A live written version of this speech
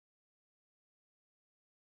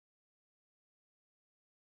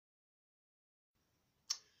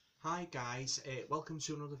Hi guys, welcome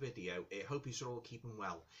to another video. Hope you're all keeping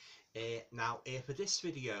well. Now for this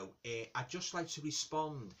video, I'd just like to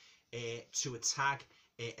respond to a tag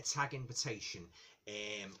invitation.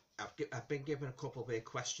 I've been given a couple of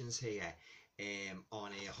questions here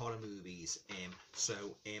on horror movies. As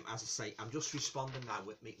I say, I'm just responding now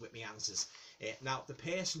with me answers. Now the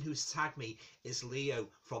person who's tagged me is Leo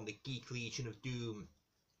from the Geek Legion of Doom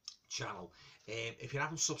channel. If you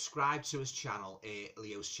haven't subscribed to his channel,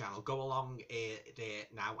 Leo's channel, go along there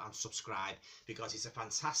now and subscribe, because he's a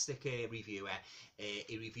fantastic reviewer.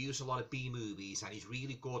 He reviews a lot of B movies and he's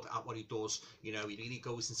really good at what he does. You know, he really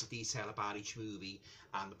goes into detail about each movie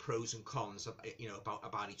and the pros and cons of,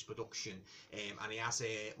 about each production. And he has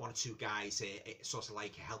one or two guys sort of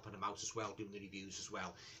like helping him out as well, doing the reviews as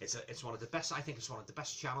well. It's one of the best, I think it's one of the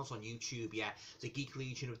best channels on YouTube, yeah, the Geek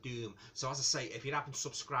Legion of Doom. So as I say, if you haven't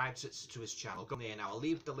subscribed to his channel, go there now. I'll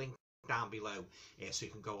leave the link down below so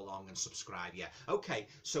you can go along and subscribe. Yeah, okay,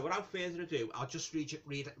 so without further ado, I'll just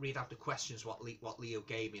read out the questions what Leo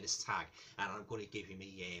gave me in his tag, and I'm going to give you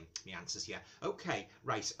me answers. Yeah, okay,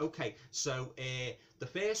 right, okay, so the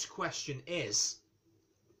first question is,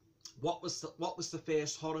 what was the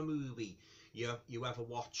first horror movie you ever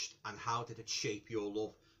watched, and how did it shape your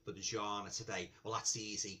love for the genre today? Well, that's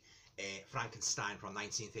easy. Frankenstein from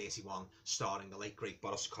 1931, starring the late great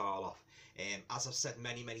Boris Karloff. As I've said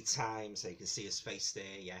many times, you can see his face there,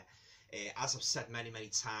 yeah. As I've said many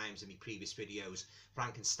times in my previous videos,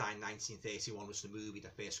 Frankenstein 1931 was the movie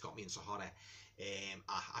that first got me into horror.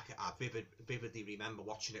 I vividly remember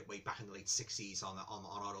watching it way back in the late 60s on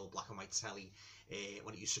our old black and white telly,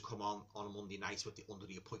 when it used to come on a Monday night with Under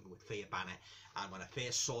the Appointment with Fear banner. And when I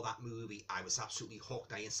first saw that movie, I was absolutely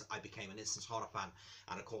hooked. I became an instant horror fan.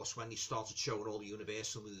 And of course, when they started showing all the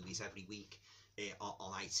Universal movies every week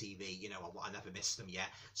on ITV, I never missed them. Yeah,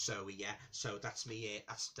 so that's me.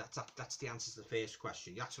 That's the answer to the first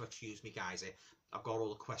question. You have to excuse me, guys. I've got all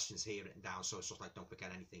the questions here written down, so it's just like, don't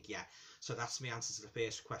forget anything. Yeah, so that's my answer to the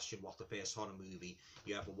first question. What the first horror movie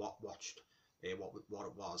you ever watched, what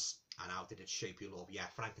it was, and how did it shape your love? Yeah,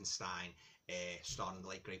 Frankenstein, starring the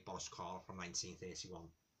late great Boris Karloff from 1931.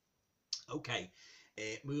 Okay,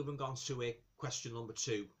 moving on to question number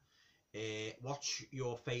 2. What's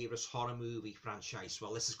your favourite horror movie franchise?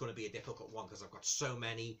 Well, this is going to be a difficult one because I've got so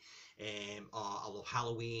many. I love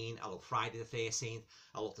Halloween, I love Friday the 13th,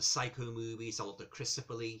 I love the Psycho movies, I love the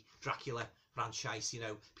Christopher Lee Dracula franchise,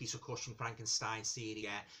 Peter Cushing, Frankenstein series,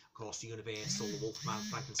 yeah, of course the Universal, the Wolfman,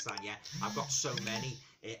 Frankenstein, yeah. I've got so many,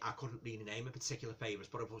 I couldn't really name a particular favourite,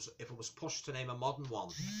 but if it was pushed to name a modern one,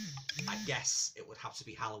 I guess it would have to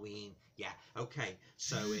be Halloween. Yeah, okay,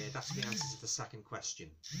 so that's the answer to the second question.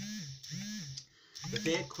 The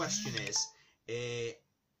third question is,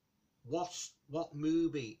 what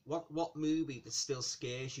movie that still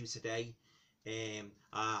scares you today?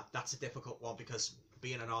 That's a difficult one, because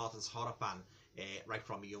being an ardent horror fan right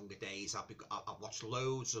from my younger days, I've watched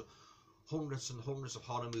hundreds and hundreds of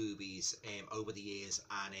horror movies over the years,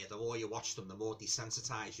 and the more you watch them, the more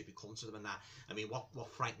desensitized you become to them. And that, I mean,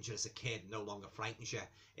 what frightened you as a kid no longer frightens you.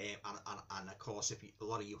 And of course, a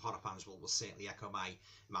lot of you horror fans will certainly echo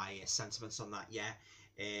my sentiments on that. Yeah.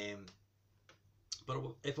 But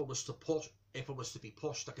if it was to be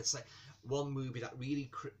pushed, I could say one movie that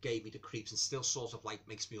really gave me the creeps and still sort of like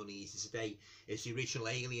makes me uneasy today is the original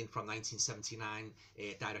Alien from 1979,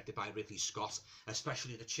 directed by Ridley Scott,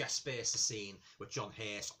 especially the chest burster scene with John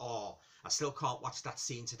Hurt. Oh, I still can't watch that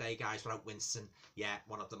scene today, guys, without wincing. Yeah,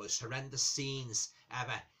 one of the most horrendous scenes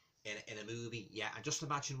ever in a movie. Yeah, and just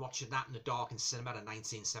imagine watching that in the dark in cinema in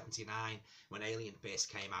 1979 when Alien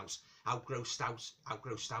first came out. How grossed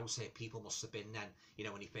out people must have been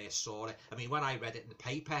then, when he first saw it. I mean, when I read it in the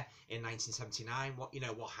paper in 1979,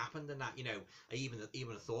 what happened in that, even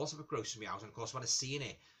the thought of it grossed me out. And of course, when I seen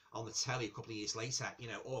it on the telly a couple of years later,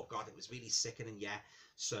 oh god, it was really sickening. Yeah,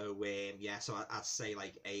 so so I'd say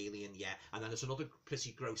like Alien. Yeah, and then there's another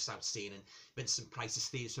pretty grossed out scene in Vincent Price's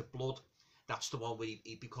Theatre of Blood. That's the one where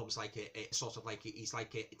he becomes like a sort of like, he's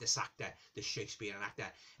like this actor, this Shakespearean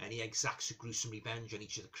actor, and he exacts a gruesome revenge on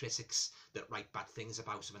each of the critics that write bad things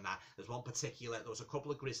about him. And that there was a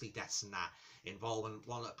couple of grisly deaths in that, involving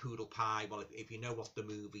one at Poodle Pie. Well, if you know what the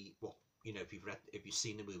movie, if you've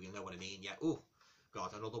seen the movie, you'll know what I mean. Yeah. Oh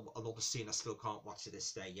god, another scene I still can't watch to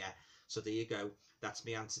this day. Yeah. So there you go. That's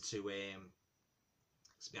my answer to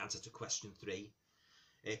question 3.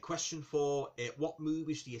 Question 4, what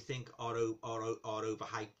movies do you think are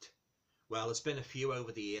overhyped? Well, there's been a few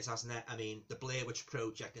over the years, hasn't it? I mean, the Blair Witch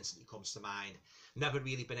Project instantly comes to mind. Never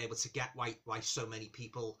really been able to get why so many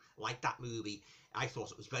people like that movie. I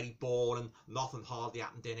thought it was very boring. Nothing hardly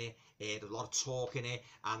happened in it. There's a lot of talk in it,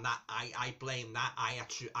 and that I blame that.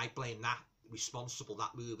 I blame that responsible,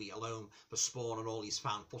 that movie alone, for spawning all these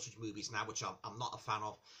found footage movies now, which I'm not a fan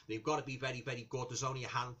of. They've got to be very, very good. There's only a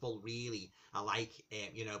handful really I like,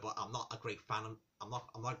 you know, but I'm not a great fan of. I'm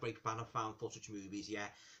not a great fan of found footage movies. Yeah,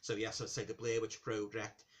 so yes, I'd say the Blair Witch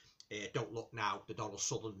Project. Don't Look Now, the Donald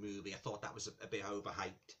Sutherland movie. I thought that was a bit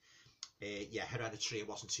overhyped. Yeah, Hereditary I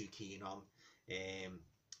wasn't too keen on.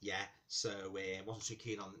 Yeah, so wasn't too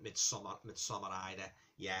keen on Midsummer either.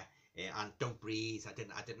 Yeah, and Don't Breathe. I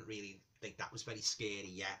didn't really think that was very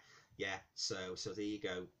scary. Yeah. So there you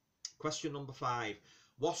go. Question number 5.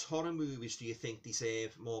 What horror movies do you think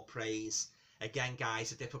deserve more praise? Again,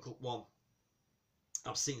 guys, a difficult one.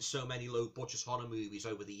 I've seen so many low budget horror movies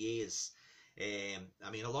over the years. I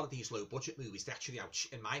mean, a lot of these low budget movies, they actually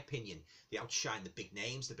in my opinion, they outshine the big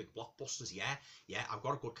names, the big blockbusters. Yeah. I've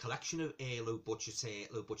got a good collection of low budget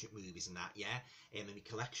movies and that. Yeah, in my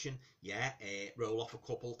collection. Yeah, roll off a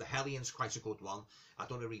couple. The Hellions, quite a good one. I've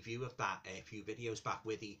done a review of that a few videos back,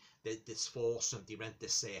 where this foursome, they rent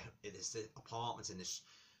this apartment in this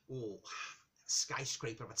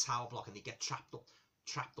skyscraper of a tower block, and they get trapped up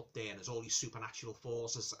there, and there's all these supernatural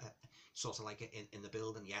forces sort of like in the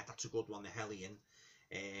building. Yeah, that's a good one. The Hellion.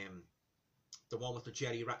 The one with the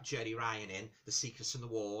Jerry Ryan in, The Secrets in the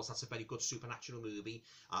Walls, that's a very good supernatural movie.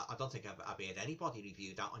 I don't think I've heard anybody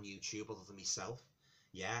review that on YouTube other than myself.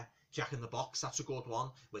 Yeah, Jack in the Box, that's a good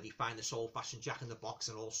one, where they find this old-fashioned Jack in the Box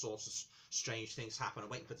and all sorts of strange things happen. I'm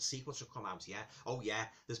waiting for the sequel to come out. Yeah, oh yeah,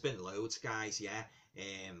 there's been loads, guys. Yeah,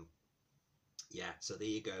 yeah. So there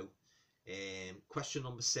you go. Question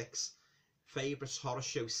number 6. Favourite horror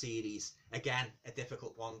show series? Again, a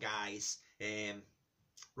difficult one, guys.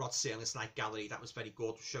 Rod Serling's Night Gallery, that was very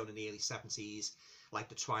good, shown in the early 70s, like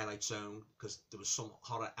The Twilight Zone, because there was some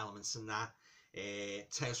horror elements in that.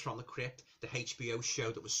 Tales from the Crypt, the HBO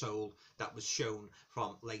show that was shown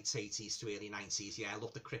from late 80s to early 90s. Yeah, I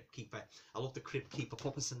love the Crypt Keeper. I love the Crypt Keeper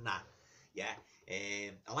puppets in that. Yeah,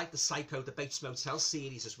 I like the Psycho, the Bates Motel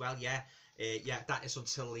series as well. Yeah. Yeah, that is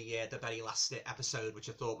until the very last episode, which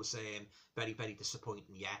I thought was very, very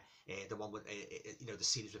disappointing. Yeah, the one with you know, the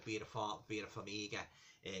series with Vera Farmiga.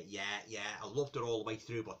 Yeah, I loved it all the way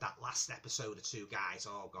through, but that last episode or two, guys,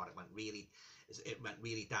 oh god, it went really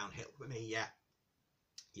downhill for me.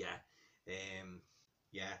 Yeah,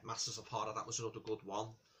 Masters of Horror, that was another good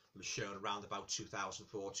one. It was shown around about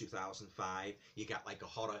 2004, 2005. You get like a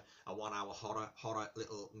 1 hour horror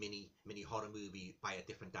little mini horror movie by a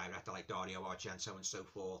different director like Dario Argento and so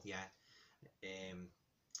forth. Yeah,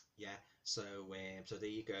 yeah. So there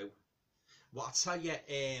you go. Well, I'll tell you,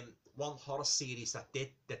 one horror series that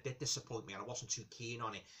did disappoint me, and I wasn't too keen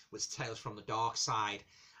on it, was Tales from the Dark Side.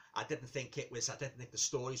 I didn't think the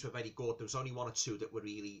stories were very good. There was only 1 or 2 that were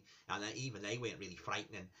really, and even they weren't really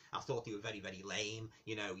frightening. I thought they were very, very lame.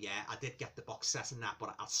 You know, yeah, I did get the box set and that,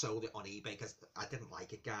 but I sold it on eBay because I didn't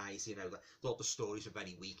like it, guys. You know, I thought the stories were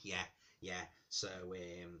very weak. Yeah. So,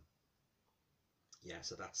 yeah,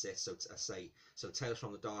 so that's it. So I say, so Tales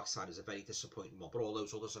from the Dark Side is a very disappointing one, but all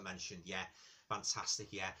those others I mentioned, yeah,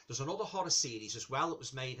 fantastic. Yeah, there's another horror series as well that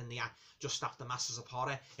was made in the just after Masters of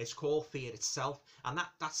Horror. It's called Fear Itself, and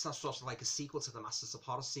that's sort of like a sequel to the Masters of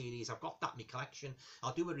Horror series. I've got that in my collection.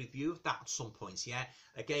 I'll do a review of that at some point. Yeah,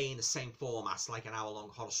 again, the same format, like an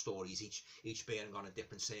hour-long horror stories, each bearing on a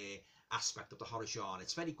different aspect of the horror genre.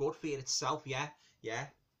 It's very good. Fear Itself. Yeah.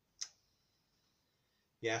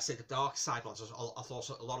 Yeah, I say the Dark Side ones, I thought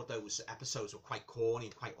a lot of those episodes were quite corny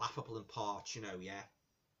and quite laughable in parts, you know, yeah.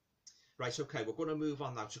 Right, okay, we're going to move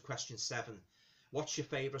on now to question 7. What's your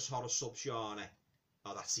favourite horror subgenre?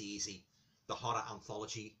 Oh, that's easy. The horror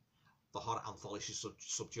anthology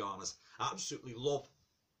subgenres. I absolutely love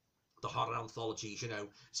the horror anthologies, you know,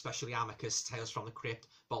 especially Amicus, Tales from the Crypt,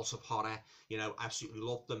 Vault of Horror, you know, I absolutely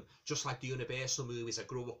love them. Just like the Universal movies, I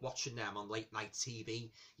grew up watching them on late night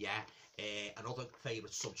TV, yeah. Another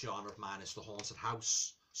favourite subgenre of mine is the Haunted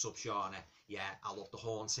House subgenre. Yeah, I love The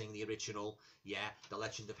Haunting, the original. Yeah, The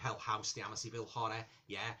Legend of Hell House, the Amityville Horror.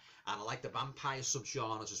 Yeah, and I like the vampire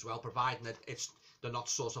subgenres as well, providing that they're not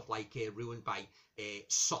sort of like ruined by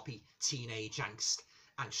soppy teenage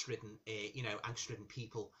angst-ridden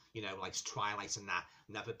people, you know, like Twilight and that.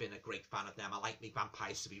 Never been a great fan of them. I like my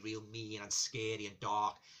vampires to be real mean and scary and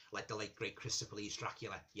dark, like the late great Christopher Lee's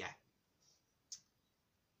Dracula. Yeah.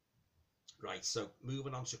 Right, so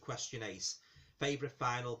moving on to question 8. Favourite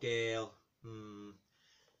final girl?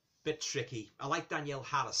 bit tricky. I like Danielle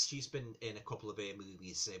Harris. She's been in a couple of her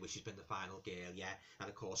movies where she's been the final girl, yeah. And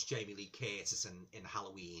of course, Jamie Lee Curtis in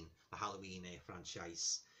Halloween, the Halloween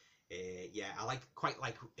franchise. Yeah, I quite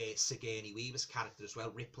like Sigourney Weaver's character as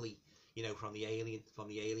well, Ripley. You know, from the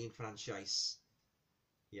Alien franchise.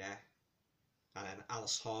 Yeah, and then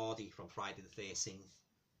Alice Hardy from Friday the 13th.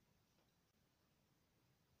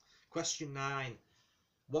 Question 9.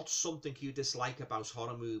 What's something you dislike about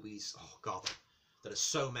horror movies? Oh God, there are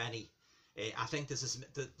so many. I think there's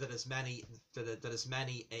as many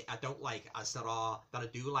I don't like as there are that I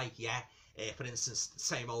do like. Yeah. For instance,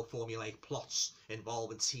 same old formulaic plots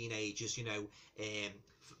involving teenagers.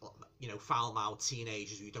 Foul-mouthed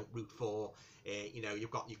teenagers who you don't root for. You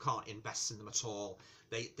can't invest in them at all.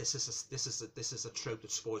 This is a trope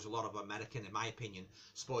that spoils a lot of American, in my opinion,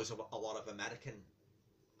 spoils a lot of American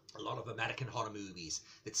horror movies,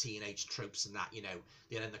 the teenage tropes and that,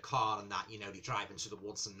 they're in the car and that, they drive into the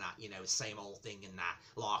woods and that, same old thing and that,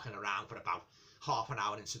 larking around for about half an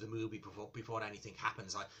hour into the movie before anything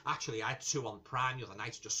happens. I had 2 on Prime the other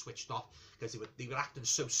night, just switched off, because they were acting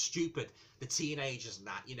so stupid, the teenagers and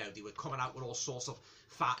that, they were coming out with all sorts of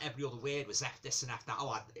every other word was F this and F that.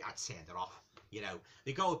 I turned it off.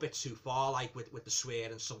 They go a bit too far, like with the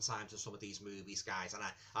swearing sometimes in some of these movies, guys, and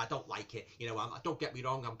I don't like it. Don't get me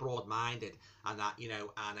wrong, I'm broad-minded, and that,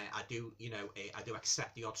 and I do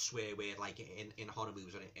accept the odd swear word, like in horror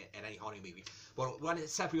movies or in any horror movie. But when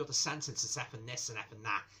it's every other sentence, it's F and this and F and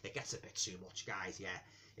that, it gets a bit too much, guys. Yeah.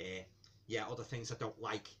 Other things I don't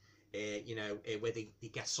like, where they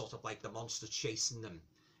get sort of like the monster chasing them.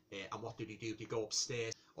 And what do? They go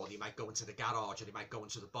upstairs, or they might go into the garage, or they might go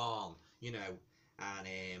into the barn,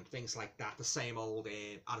 and things like that. The same old,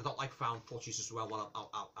 and I don't like found footage as well. Well,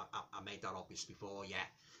 I made that obvious before, yeah.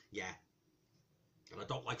 And I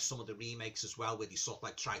don't like some of the remakes as well, where they sort of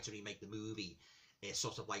like try to remake the movie,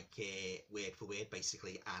 sort of like word for word,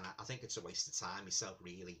 basically. And I think it's a waste of time myself,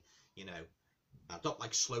 really, I don't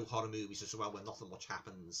like slow horror movies as well, where nothing much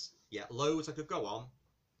happens. Yeah, loads I could go on.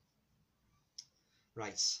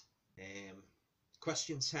 Right,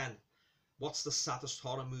 question 10. What's the saddest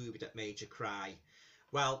horror movie that made you cry?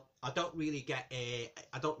 Well, I don't really get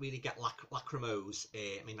lacrimose.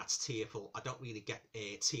 I mean, that's tearful. I don't really get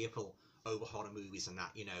tearful over horror movies and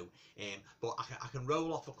that, but I can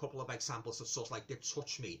roll off a couple of examples that sort of like did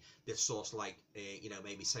touch me, that sort of like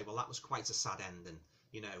made me say, well, that was quite a sad ending.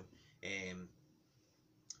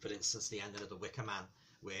 For instance, the ending of The Wicker Man,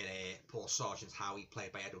 where poor Sergeant Howie,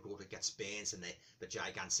 played by Edward Woodward, gets burns in the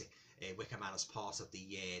gigantic Wicker Man as part of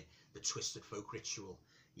the twisted folk ritual.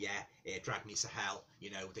 Yeah, Drag Me to Hell.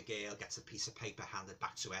 The girl gets a piece of paper handed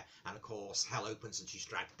back to her, and of course hell opens and she's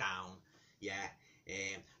dragged down. Yeah.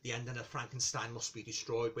 The ending of Frankenstein Must Be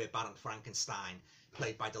Destroyed, where Baron Frankenstein,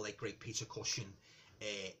 played by the late great Peter Cushing,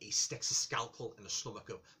 he sticks a scalpel in the stomach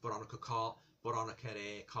of Veronica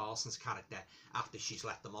Carlson's character after she's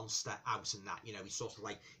let the monster out, and that, he's sort of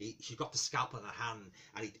like, she's got the scalpel in her hand,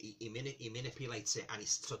 and he manipulates it, and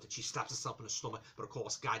so that she stabs herself in the stomach, but of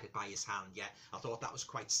course guided by his hand. Yeah, I thought that was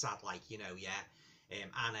quite sad, like, yeah.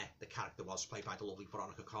 Anna, the character, was played by the lovely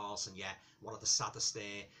Veronica Carlson. Yeah, one of the saddest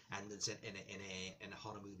endings in a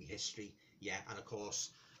horror movie history. Yeah, and of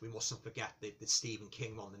course we mustn't forget the Stephen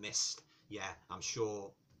King one, The Mist. Yeah, I'm sure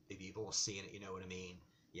if you've all seen it, you know what I mean.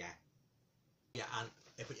 Yeah, and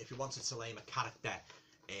if you wanted to name a character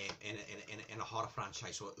in a horror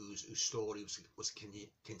franchise whose story was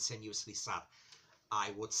continuously sad,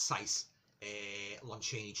 I would cite Lon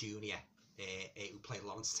Chaney Jr., who played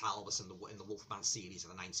Lawrence Talbot in the Wolfman series in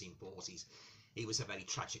the 1940s. He was a very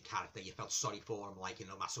tragic character. You felt sorry for him, like,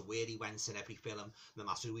 no matter where he went in every film, no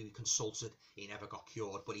matter who he consulted, he never got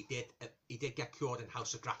cured. But he did get cured in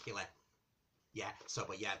House of Dracula. Yeah,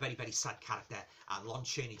 but yeah, very, very sad character. And Lon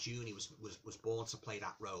Chaney Jr. was born to play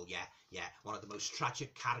that role. Yeah, one of the most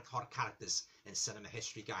tragic horror characters in cinema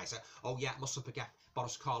history, guys. Oh yeah, mustn't forget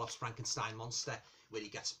Boris Karloff's Frankenstein monster, where he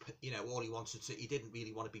gets, all he didn't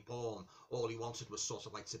really want to be born. All he wanted was sort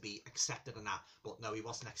of like to be accepted and that. But no, he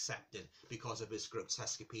wasn't accepted because of his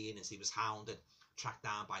grotesque appearance. He was hounded, tracked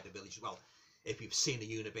down by the village. Well, if you've seen the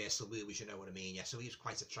Universal movies, you know what I mean. Yeah, so he was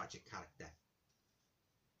quite a tragic character.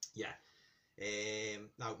 Yeah.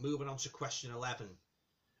 Now, moving on to question 11.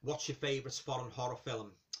 What's your favourite foreign horror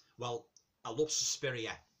film? Well, I love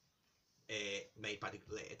Suspiria,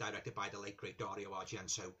 directed by the late great Dario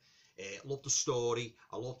Argento. Love the story.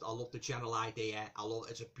 I love the general idea.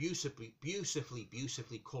 It's a beautifully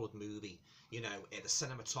coloured movie. The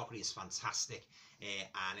cinematography is fantastic,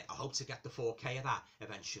 and I hope to get the 4K of that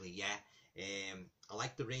eventually. Yeah. I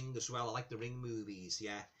like The Ring as well. I like the Ring movies.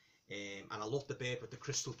 Yeah. And I love the bird with the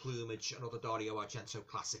crystal plumage, another Dario Argento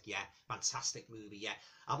classic. Yeah, fantastic movie. Yeah,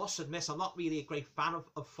 I must admit I'm not really a great fan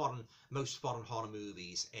of most foreign horror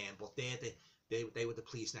movies, but they were the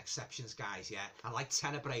pleasing exceptions, guys. Yeah, I like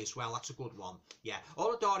Tenebrae as well. That's a good one. Yeah,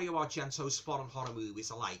 all of Dario Argento's foreign horror movies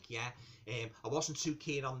I like. Yeah, I wasn't too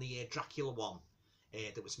keen on the Dracula one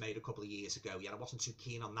that was made a couple of years ago. Yeah, I wasn't too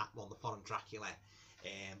keen on that one, the foreign Dracula.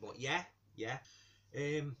 But yeah.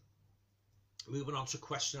 Moving on to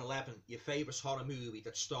question 11. Your favourite horror movie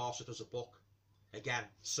that started as a book? Again,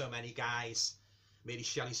 so many guys. Mary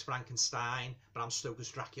Shelley's Frankenstein, Bram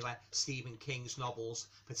Stoker's Dracula, Stephen King's novels,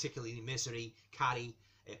 particularly Misery, Carrie,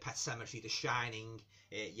 Pet Sematary, The Shining,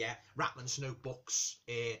 Ratman's Notebooks,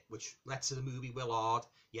 which led to the movie Willard,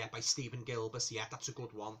 by Stephen Gilbert. Yeah, that's a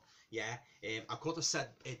good one. Yeah, I could have said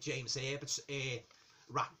James Herbert's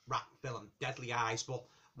rat film, Deadly Eyes, but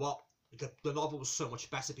the novel was so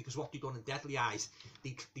much better because what they done in Deadly Eyes,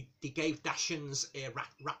 they gave Dachshunds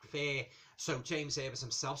rat fare. So James Herberts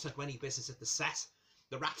himself said when he visited the set,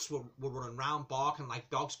 the rats were running around barking like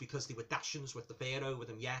dogs because they were Dachshunds with the fare over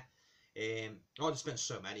them. Yeah. There's been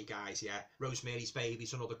so many, guys. Yeah. Rosemary's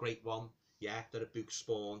Baby's another great one. Yeah, that a book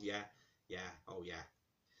spawned. Yeah. Oh yeah.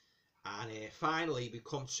 And finally we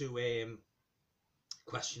come to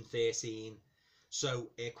question 13. So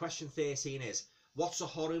question 13 is, what's a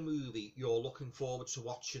horror movie you're looking forward to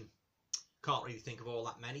watching? Can't really think of all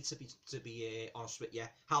that many, to be honest with you.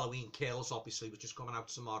 Halloween Kills, obviously, which is coming out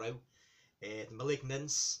tomorrow. The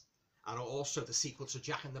Malignants, and also the sequel to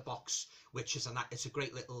Jack in the Box, which is it's a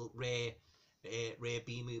great little rare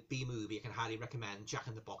B movie. I can highly recommend Jack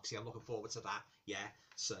in the Box. Yeah, I'm looking forward to that. Yeah.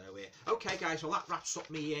 So okay, guys. Well, that wraps up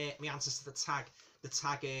me answers to the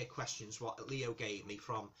tag questions what Leo gave me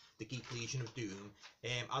from the Geek Legion of Doom.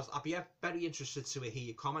 I'll be very interested to hear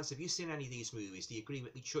your comments. Have you seen any of these movies? Do you agree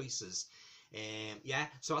with my choices?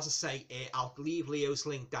 So as I say, I'll leave Leo's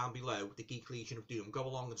link down below, the Geek Legion of Doom. Go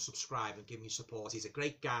along and subscribe and give me support. He's a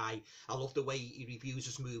great guy. I love the way he reviews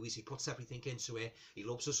his movies. He puts everything into it. He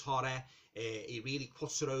loves his horror. He really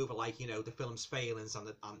puts it over, like, the film's failings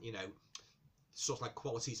and sort of like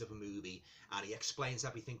qualities of a movie, and he explains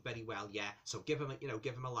everything very well. Yeah, so give him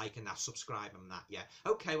a like and that, subscribe and that. Yeah,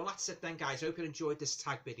 okay, well that's it then, guys. Hope you enjoyed this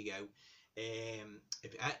tag video.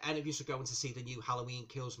 If any of you are going to see the new Halloween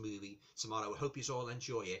Kills movie tomorrow, I hope you all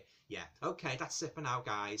enjoy it. Yeah, okay, that's it for now,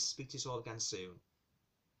 guys. Speak to you all again soon.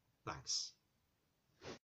 Thanks.